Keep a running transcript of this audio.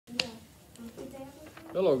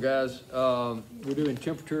Hello guys, we're doing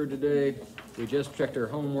temperature today. We just checked our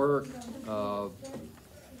homework.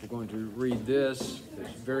 We're going to read this.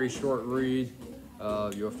 It's a very short read.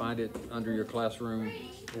 You'll find it under your classroom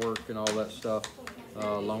work and all that stuff,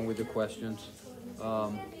 along with the questions.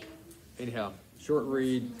 Anyhow, short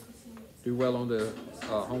read. Do well on the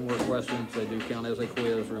homework questions. They do count as a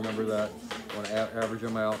quiz. Remember that. Want to average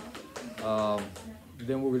them out.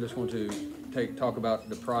 Then we're just going to talk about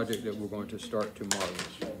the project that we're going to start tomorrow.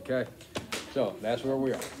 Okay, so that's where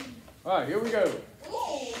we are. All right, here we go.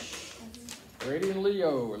 Brady and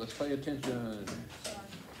Leo, let's pay attention.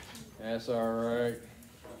 That's all right.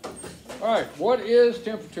 All right, what is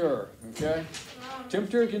temperature? Okay,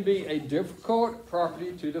 temperature can be a difficult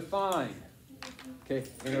property to define. Okay,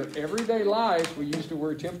 in our everyday life, we use the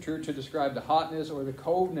word temperature to describe the hotness or the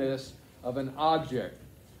coldness of an object.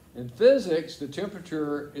 In physics, the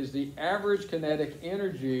temperature is the average kinetic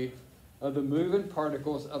energy of the moving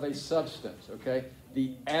particles of a substance, okay?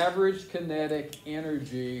 The average kinetic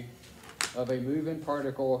energy of a moving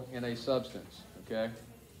particle in a substance, okay?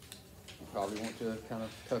 You probably want to kind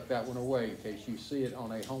of tuck that one away in case you see it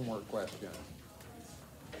on a homework question.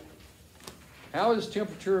 How is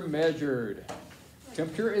temperature measured?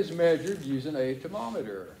 Temperature is measured using a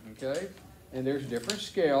thermometer, okay? And there's different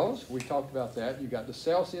scales. We talked about that. You got the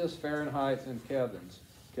Celsius, Fahrenheit, and Kelvins,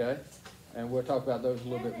 okay? And we'll talk about those a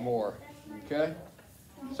little bit more, okay?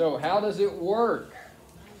 So how does it work?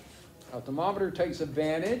 A thermometer takes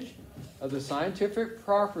advantage of the scientific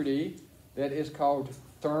property that is called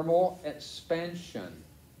thermal expansion,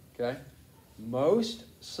 okay? Most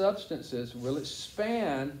substances will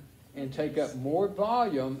expand and take up more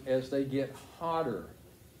volume as they get hotter,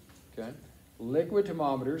 okay? Liquid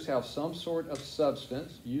thermometers have some sort of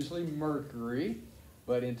substance, usually mercury,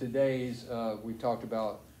 but in today's, we talked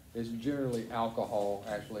about, it's generally alcohol,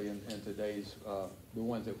 actually, in today's, the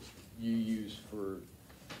ones that you use for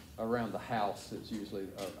around the house, it's usually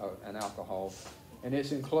an alcohol. And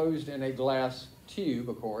it's enclosed in a glass tube,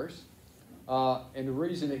 of course. And the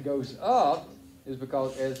reason it goes up is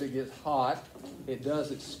because as it gets hot, it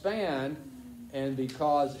does expand, and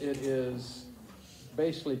because it is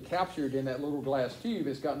basically captured in that little glass tube,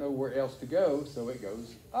 it's got nowhere else to go, so it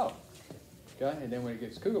goes up. Okay, and then when it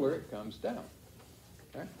gets cooler, it comes down.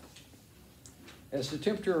 Okay. As the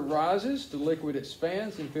temperature rises, the liquid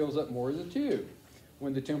expands and fills up more of the tube.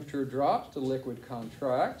 When the temperature drops, the liquid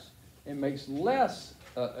contracts and makes less.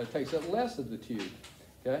 It takes up less of the tube.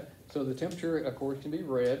 Okay, so the temperature, of course, can be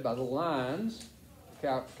read by the lines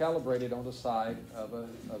calibrated on the side of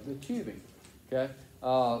the tubing. Okay.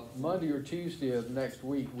 Monday or Tuesday of next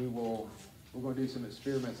week, we're going to do some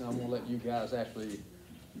experiments, and I'm going to let you guys actually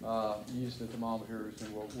use the thermometers,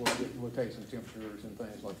 and we'll take some temperatures and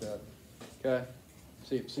things like that. Okay.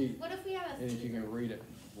 See. What if we have a fever? And if you can read it.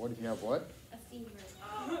 What if you have what? A fever.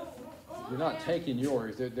 You're not taking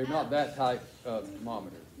yours. They're not that type of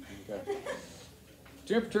thermometer. Okay.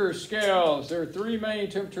 Temperature scales. There are three main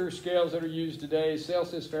temperature scales that are used today: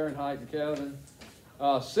 Celsius, Fahrenheit, and Kelvin.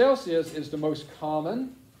 Celsius is the most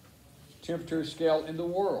common temperature scale in the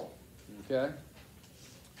world. Okay.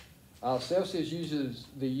 Celsius uses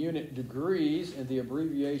the unit degrees and the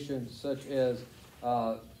abbreviations such as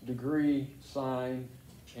degree, sign,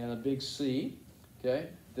 and a big C. Okay.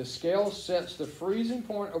 The scale sets the freezing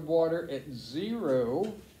point of water at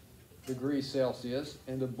 0 degrees Celsius,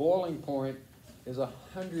 and the boiling point is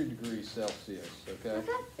 100 degrees Celsius. Okay. I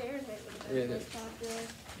thought Fahrenheit was It is.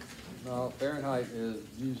 No, Fahrenheit is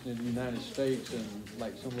used in the United States and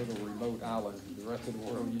like some little remote island. The rest of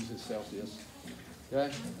the world uses Celsius.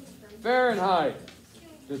 Okay? Fahrenheit,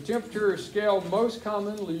 the temperature scale most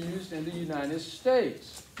commonly used in the United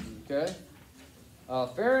States. Okay?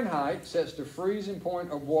 Fahrenheit sets the freezing point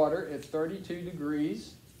of water at 32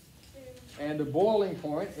 degrees and the boiling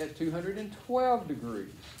point at 212 degrees.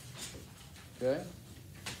 Okay?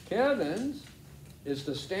 Kelvins is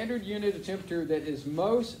the standard unit of temperature that is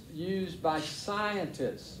most used by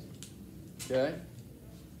scientists. Okay?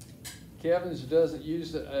 Kelvins doesn't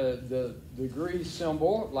use the degree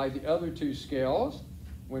symbol like the other two scales.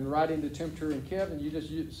 When writing the temperature in Kelvin, you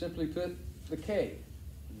just simply put the K.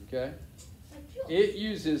 Okay? It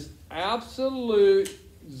uses absolute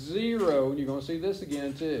 0, and you're going to see this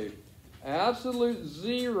again too. Absolute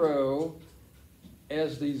 0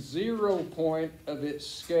 as the 0 point of its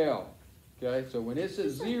scale. Okay, so when it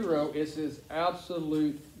says 0, it says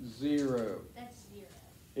absolute 0. That's 0.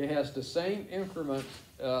 It has the same increments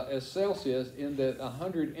as Celsius in that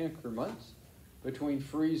 100 increments between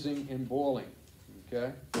freezing and boiling.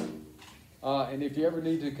 Okay, and if you ever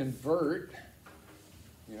need to convert,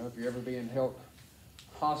 if you're ever being held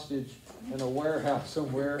hostage in a warehouse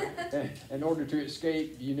somewhere. And in order to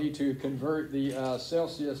escape, you need to convert the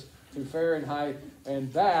Celsius to Fahrenheit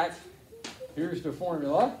and back. Here's the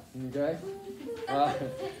formula, okay?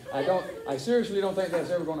 I seriously don't think that's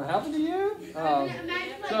ever going to happen to you.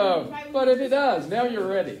 But if it does, now you're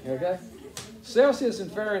ready, okay? Celsius and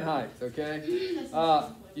Fahrenheit, okay?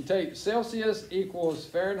 You take Celsius equals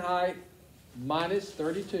Fahrenheit minus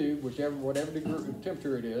 32, whatever degree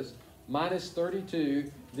temperature it is, minus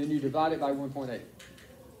 32, then you divide it by 1.8.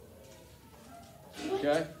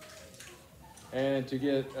 Okay? And to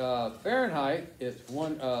get Fahrenheit, it's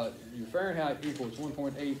your Fahrenheit equals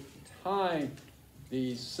 1.8 times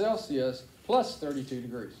the Celsius plus 32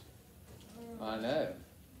 degrees. I know.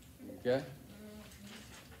 Okay?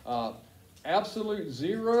 Absolute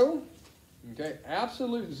zero. Okay?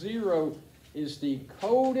 Absolute zero is the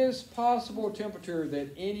coldest possible temperature that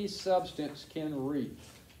any substance can reach.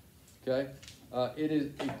 Okay? It is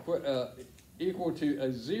equal to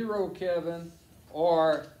a 0 Kelvin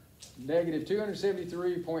or negative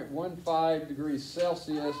 273.15 degrees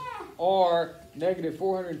Celsius or negative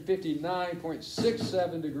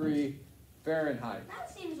 459.67 degree Fahrenheit.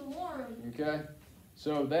 That seems warm. Okay?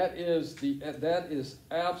 So that is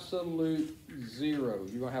absolute zero.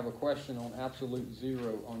 You're going to have a question on absolute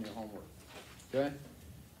zero on your homework. Okay?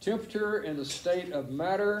 Temperature in the state of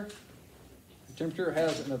matter. Temperature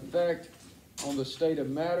has an effect on the state of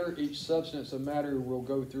matter. Each substance of matter will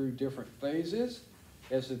go through different phases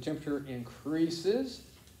as the temperature increases,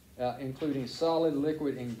 including solid,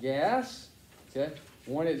 liquid, and gas. Okay?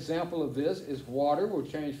 One example of this is water will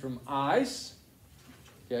change from ice,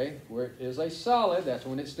 okay, where it is a solid, that's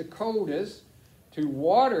when it's the coldest, to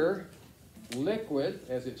water, liquid,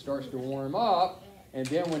 as it starts to warm up, and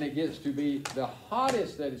then when it gets to be the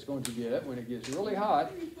hottest that it's going to get, when it gets really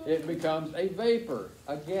hot, it becomes a vapor,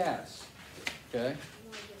 a gas. Okay?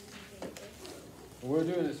 We'll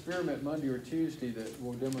do an experiment Monday or Tuesday that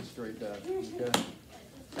will demonstrate that. Okay?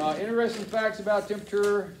 Interesting facts about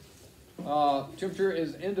temperature. Temperature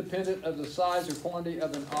is independent of the size or quantity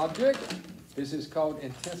of an object. This is called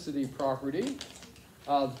intensity property.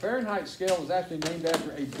 The Fahrenheit scale was actually named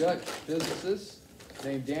after a Dutch physicist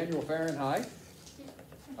named Daniel Fahrenheit.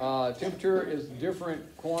 Temperature is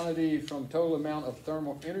different quantity from total amount of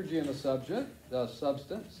thermal energy in a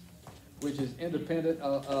substance, which is independent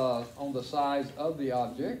on the size of the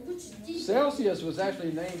object. Celsius was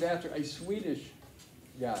actually named after a Swedish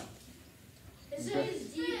guy. Okay.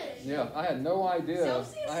 Yeah, I had no idea.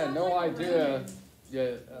 I had no idea.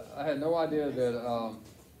 Yeah, I had no idea that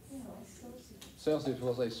Celsius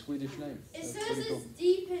was a Swedish name. It says it's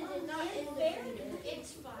dependent, not independent.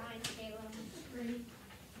 It's fine, Caleb.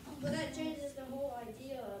 But that changes the whole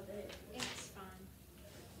idea of it. It's fine.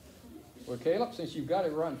 Well, Caleb, since you've got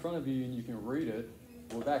it right in front of you and you can read it,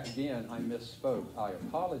 well, back again, I misspoke. I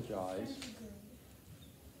apologize.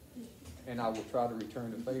 And I will try to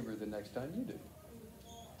return the favor the next time you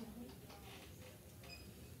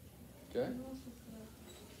do. Okay?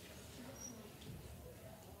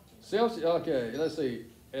 Celsius, okay, let's see.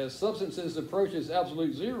 As substances approaches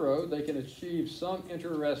absolute zero, they can achieve some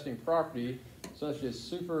interesting property, such as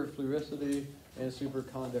superfluidity and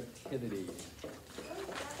superconductivity.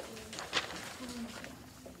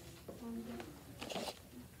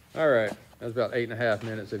 All right, that's about 8.5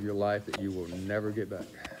 minutes of your life that you will never get back.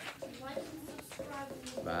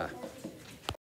 Bye.